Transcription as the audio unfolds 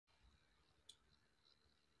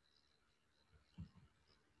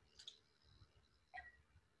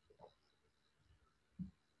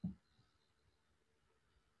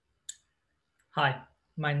Hi,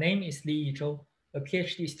 my name is Li Yizhou, a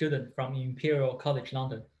PhD student from Imperial College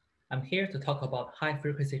London. I'm here to talk about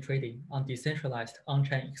high-frequency trading on decentralized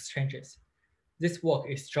on-chain exchanges. This work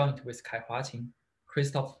is joint with Kai Huaqing,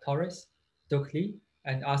 Christophe Torres, Duke Li,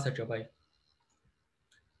 and Arthur Gervais.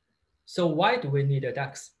 So why do we need a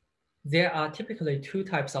DEX? There are typically two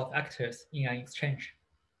types of actors in an exchange,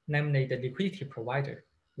 namely the liquidity provider,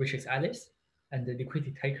 which is Alice, and the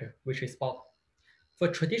liquidity taker, which is Bob. For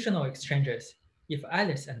traditional exchanges, if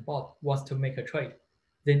Alice and Bob want to make a trade,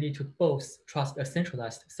 they need to both trust a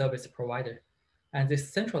centralized service provider, and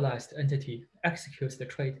this centralized entity executes the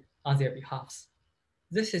trade on their behalf.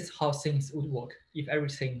 This is how things would work if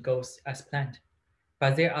everything goes as planned.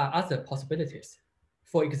 But there are other possibilities.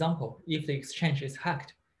 For example, if the exchange is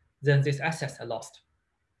hacked, then these assets are lost.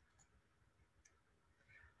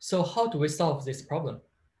 So how do we solve this problem?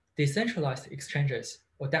 Decentralized exchanges,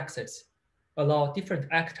 or DEXs, allow different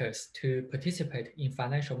actors to participate in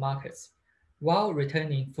financial markets while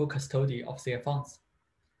retaining full custody of their funds.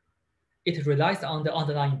 It relies on the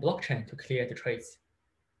underlying blockchain to clear the trades.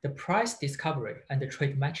 The price discovery and the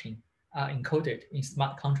trade matching are encoded in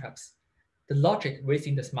smart contracts. The logic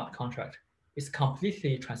within the smart contract is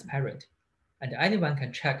completely transparent, and anyone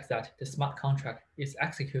can check that the smart contract is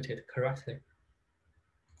executed correctly.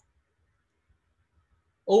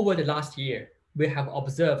 Over the last year, we have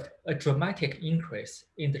observed a dramatic increase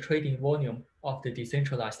in the trading volume of the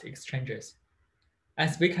decentralized exchanges.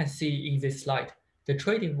 As we can see in this slide, the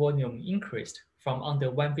trading volume increased from under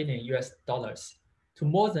 1 billion US dollars to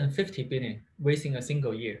more than 50 billion within a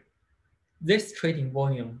single year. This trading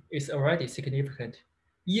volume is already significant,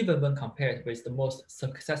 even when compared with the most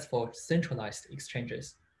successful centralized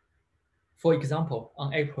exchanges. For example,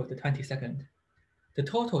 on April the 22nd, the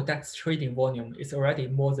total DEX trading volume is already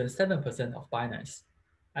more than 7% of Binance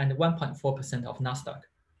and 1.4% of Nasdaq.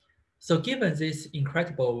 So given this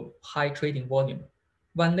incredible high trading volume,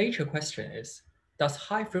 one major question is, does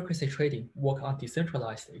high-frequency trading work on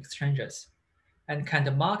decentralized exchanges? And can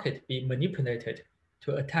the market be manipulated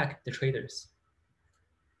to attack the traders?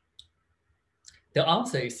 The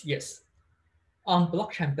answer is yes. On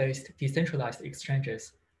blockchain-based decentralized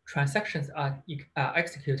exchanges, transactions are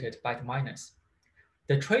executed by the miners.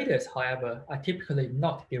 The traders, however, are typically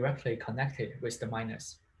not directly connected with the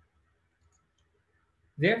miners.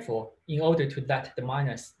 Therefore, in order to let the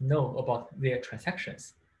miners know about their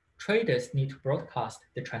transactions, traders need to broadcast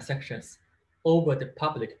the transactions over the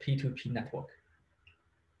public P2P network.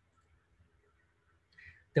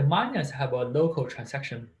 The miners have a local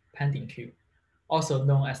transaction pending queue, also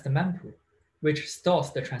known as the mempool, which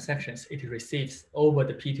stores the transactions it receives over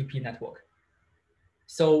the P2P network.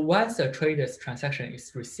 So once a trader's transaction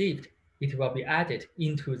is received, it will be added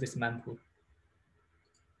into this mempool.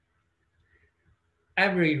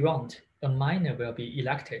 Every round, a miner will be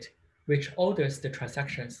elected, which orders the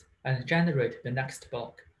transactions and generate the next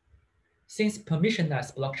block. Since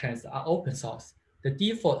permissionless blockchains are open source, the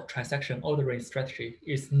default transaction ordering strategy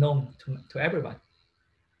is known to everyone.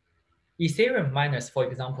 Ethereum miners, for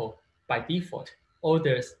example, by default,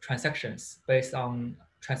 orders transactions based on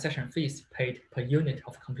transaction fees paid per unit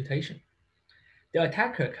of computation. The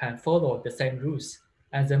attacker can follow the same rules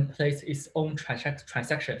and then place its own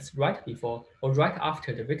transactions right before or right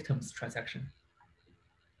after the victim's transaction.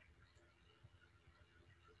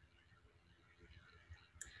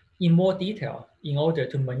 In more detail, in order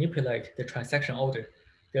to manipulate the transaction order,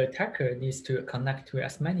 the attacker needs to connect to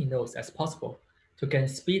as many nodes as possible to gain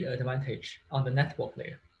speed advantage on the network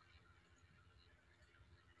layer.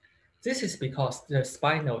 This is because the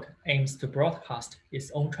spy node aims to broadcast its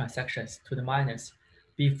own transactions to the miners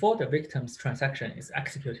before the victim's transaction is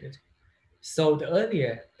executed. So the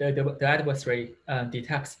earlier the adversary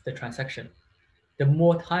detects the transaction, the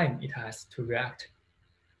more time it has to react.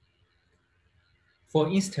 For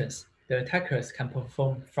instance, the attackers can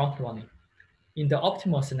perform front-running. In the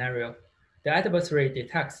optimal scenario, the adversary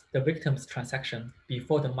detects the victim's transaction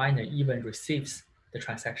before the miner even receives the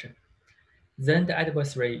transaction. Then the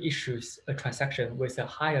adversary issues a transaction with a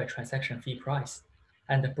higher transaction fee price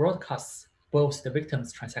and broadcasts both the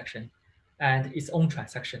victim's transaction and its own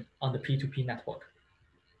transaction on the P2P network.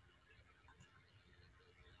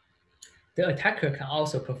 The attacker can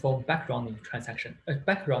also perform backrunning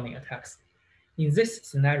attacks. In this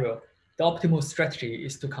scenario, the optimal strategy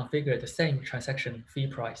is to configure the same transaction fee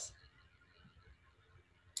price.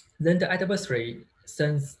 Then the adversary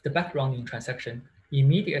sends the backrunning transaction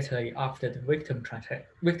immediately after the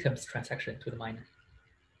victim's transaction to the miner.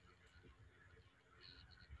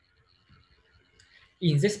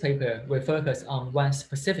 In this paper, we focus on one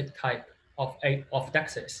specific type of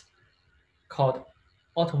DEXs called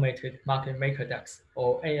Automated Market Maker DEX,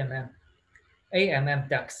 or AMM. AMM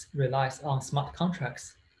DEX relies on smart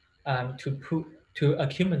contracts to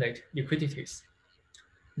accumulate liquidities.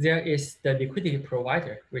 There is the liquidity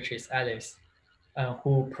provider, which is Alice,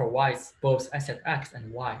 who provides both asset X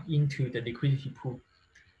and Y into the liquidity pool.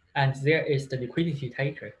 And there is the liquidity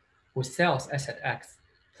taker, who sells asset X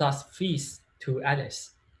plus fees to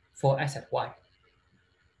Alice for asset Y.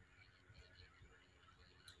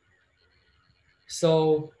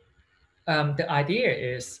 So the idea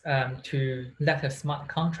is to let a smart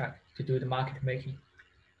contract to do the market making.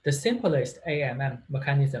 The simplest AMM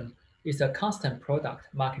mechanism is a constant product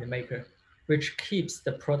market maker, which keeps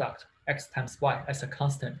the product X times Y as a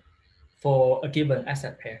constant for a given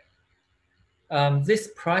asset pair. This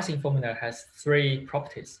pricing formula has three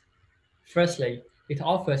properties. Firstly, it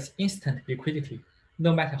offers instant liquidity,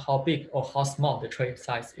 no matter how big or how small the trade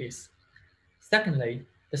size is. Secondly,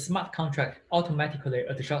 the smart contract automatically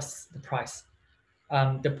adjusts the price.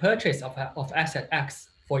 The purchase of asset X,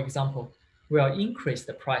 for example, will increase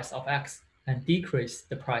the price of X and decrease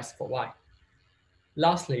the price for Y.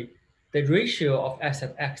 Lastly, the ratio of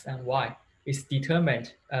asset X and Y is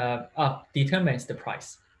determines the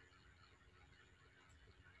price.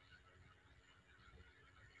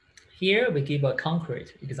 Here we give a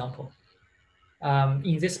concrete example.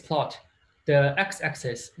 In this plot, the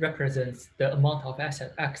x-axis represents the amount of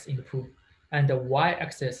asset X in the pool, and the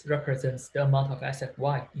y-axis represents the amount of asset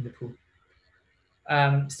Y in the pool.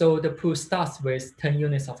 So the pool starts with 10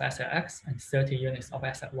 units of asset X and 30 units of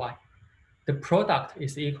asset Y. The product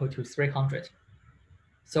is equal to 300.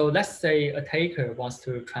 So let's say a taker wants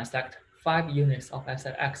to transact 5 units of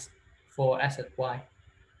asset X for asset Y.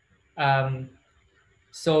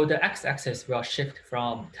 So the x-axis will shift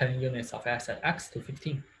from 10 units of asset X to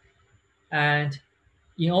 15. And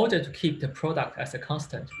in order to keep the product as a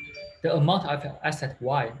constant, the amount of asset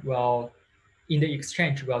Y will, in the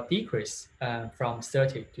exchange, will decrease from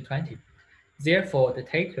 30 to 20. Therefore, the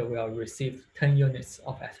taker will receive 10 units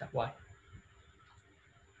of asset Y.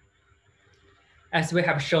 As we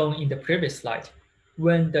have shown in the previous slide,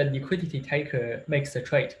 when the liquidity taker makes a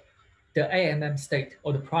trade, the AMM state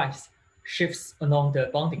or the price shifts along the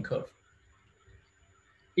bonding curve.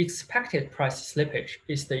 Expected price slippage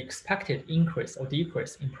is the expected increase or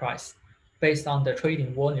decrease in price based on the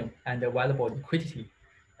trading volume and available liquidity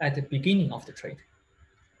at the beginning of the trade.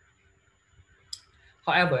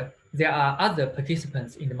 However, there are other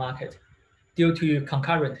participants in the market. Due to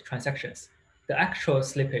concurrent transactions, the actual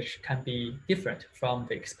slippage can be different from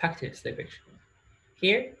the expected slippage.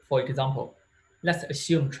 Here, for example, let's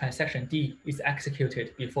assume transaction D is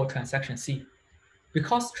executed before transaction C.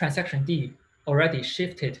 Because transaction D already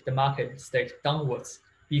shifted the market state downwards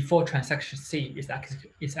before transaction C is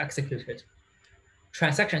executed,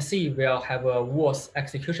 transaction C will have a worse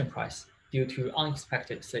execution price due to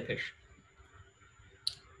unexpected slippage.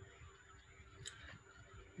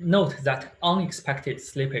 Note that unexpected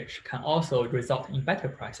slippage can also result in better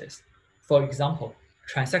prices. For example,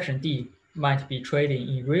 transaction D might be trading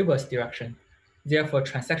in reverse direction. Therefore,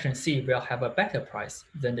 transaction C will have a better price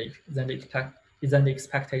than the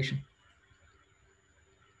expectation.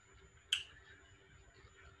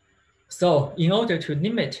 So in order to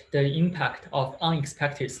limit the impact of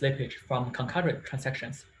unexpected slippage from concurrent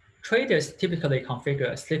transactions, traders typically configure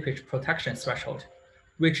a slippage protection threshold,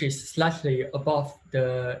 which is slightly above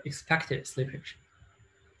the expected slippage.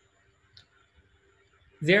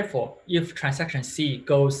 Therefore, if transaction C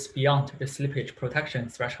goes beyond the slippage protection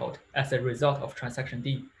threshold as a result of transaction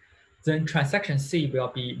D, then transaction C will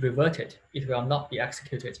be reverted. It will not be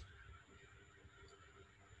executed.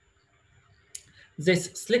 This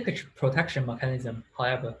slippage protection mechanism,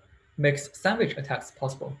 however, makes sandwich attacks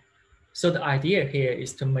possible. So the idea here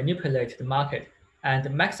is to manipulate the market and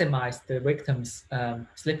maximize the victim's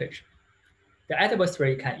slippage. The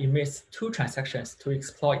adversary can emit 2 transactions to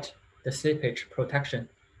exploit the slippage protection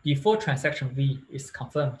before transaction V is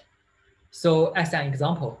confirmed. So as an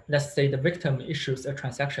example, let's say the victim issues a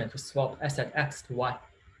transaction to swap asset X to Y.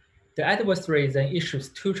 The adversary then issues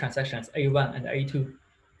 2 transactions, A1 and A2.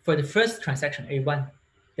 For the first transaction, A1,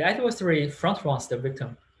 the adversary front-runs the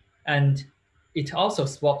victim, and it also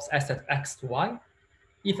swaps asset X to Y.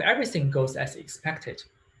 If everything goes as expected,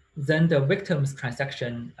 then the victim's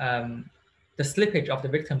transaction, the slippage of the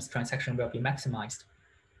victim's transaction will be maximized,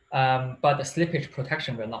 but the slippage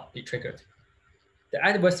protection will not be triggered. The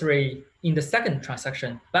adversary in the second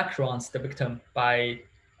transaction backruns the victim by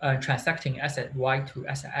transacting asset Y to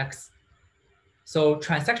asset X. So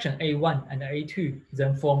transaction A1 and A2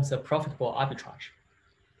 then forms a profitable arbitrage.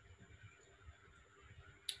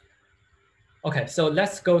 Okay, so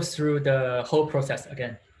let's go through the whole process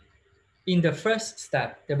again. In the first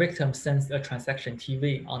step, the victim sends a transaction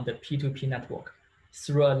TV on the P2P network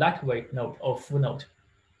through a lightweight node or full node.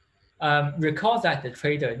 Recall that the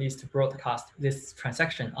trader needs to broadcast this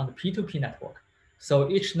transaction on the P2P network, so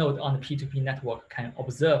each node on the P2P network can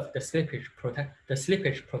observe the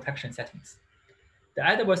slippage protection settings. The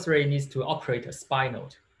adversary needs to operate a spy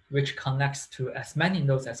node, which connects to as many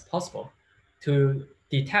nodes as possible to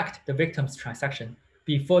detect the victim's transaction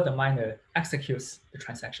before the miner executes the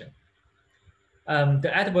transaction.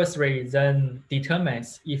 The adversary then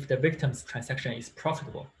determines if the victim's transaction is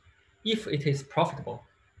profitable. If it is profitable,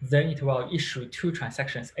 then it will issue two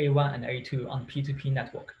transactions, A1 and A2, on P2P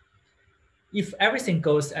network. If everything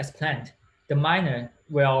goes as planned, the miner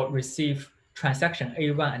will receive transaction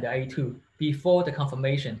A1 and A2 before the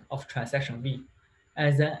confirmation of transaction V,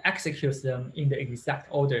 and then executes them in the exact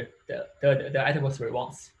order the adversary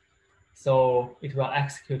wants. So it will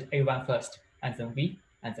execute A1 first, and then V,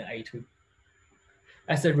 and then A2.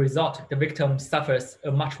 As a result, the victim suffers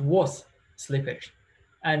a much worse slippage,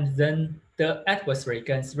 and then the adversary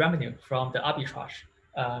gains revenue from the arbitrage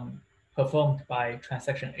performed by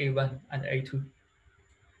transaction A1 and A2.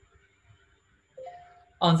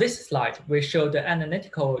 On this slide, we show the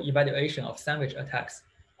analytical evaluation of sandwich attacks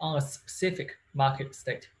on a specific market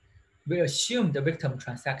state. We assume the victim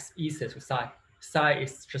transacts Ether to Psi. Psi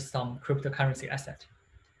is just some cryptocurrency asset.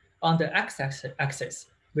 On the x-axis,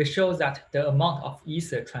 we show that the amount of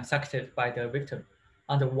Ether transacted by the victim.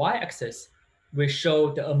 On the y-axis, we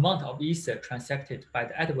show the amount of Ether transacted by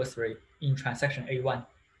the adversary in transaction A1.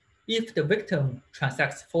 If the victim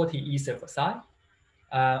transacts 40 Ether for Psi,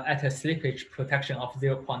 at a slippage protection of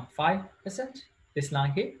 0.5%, this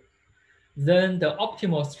line here, then the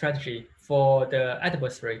optimal strategy for the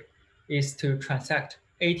adversary is to transact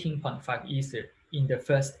 18.5 Ether in the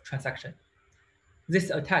first transaction. This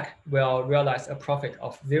attack will realize a profit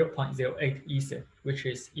of 0.08 Ether, which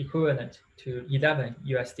is equivalent to 11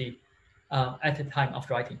 USD at the time of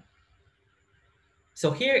writing.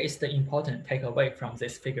 So here is the important takeaway from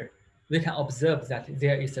this figure. We can observe that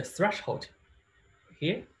there is a threshold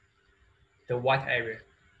here, the white area,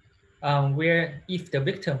 where if the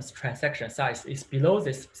victim's transaction size is below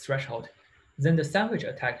this threshold, then the sandwich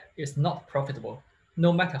attack is not profitable,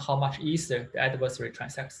 no matter how much Ether the adversary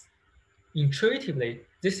transacts. Intuitively,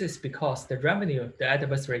 this is because the revenue the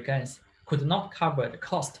adversary gains could not cover the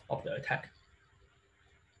cost of the attack.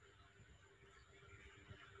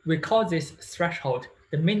 We call this threshold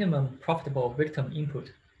the minimum profitable victim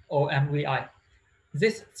input, or MVI.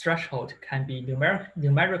 This threshold can be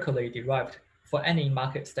numerically derived for any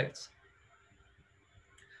market states.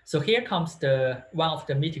 So here comes one of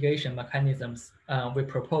the mitigation mechanisms we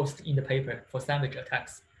proposed in the paper for sandwich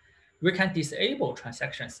attacks. We can disable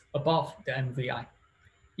transactions above the MVI.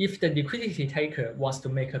 If the liquidity taker wants to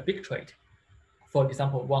make a big trade, for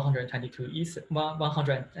example,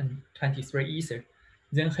 123 Ether,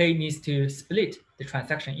 then he needs to split the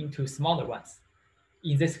transaction into smaller ones.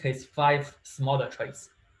 In this case, 5 smaller trades.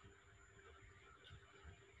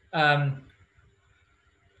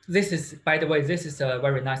 This is, by the way, this is a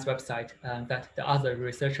very nice website that the other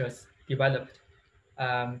researchers developed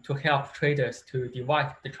to help traders to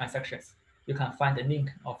divide the transactions. You can find the link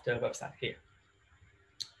of the website here.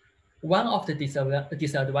 One of the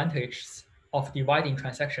disadvantages of dividing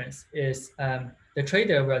transactions is the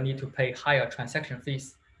trader will need to pay higher transaction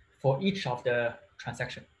fees for each of the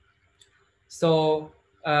transactions. So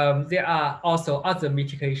there are also other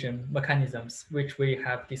mitigation mechanisms which we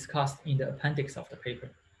have discussed in the appendix of the paper.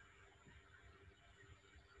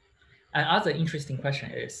 Another interesting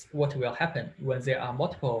question is what will happen when there are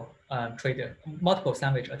multiple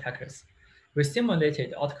sandwich attackers. We simulated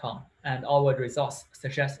the outcome, and our results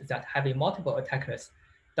suggest that having multiple attackers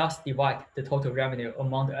does divide the total revenue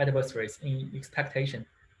among the adversaries in expectation.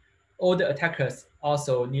 All the attackers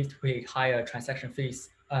also need to pay higher transaction fees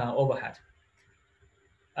overhead.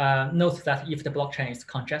 Note that if the blockchain is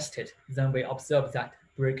congested, then we observe that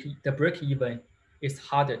the break-even is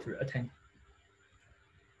harder to attain.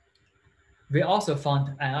 We also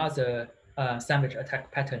found another sandwich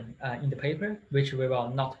attack pattern in the paper, which we will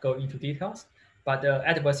not go into details, but the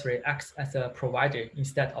adversary acts as a provider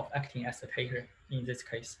instead of acting as a taker in this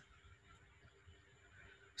case.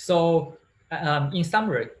 So in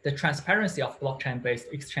summary, the transparency of blockchain-based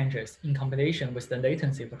exchanges in combination with the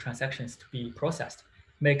latency for transactions to be processed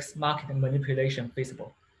makes market manipulation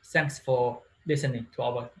feasible. Thanks for listening to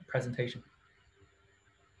our presentation.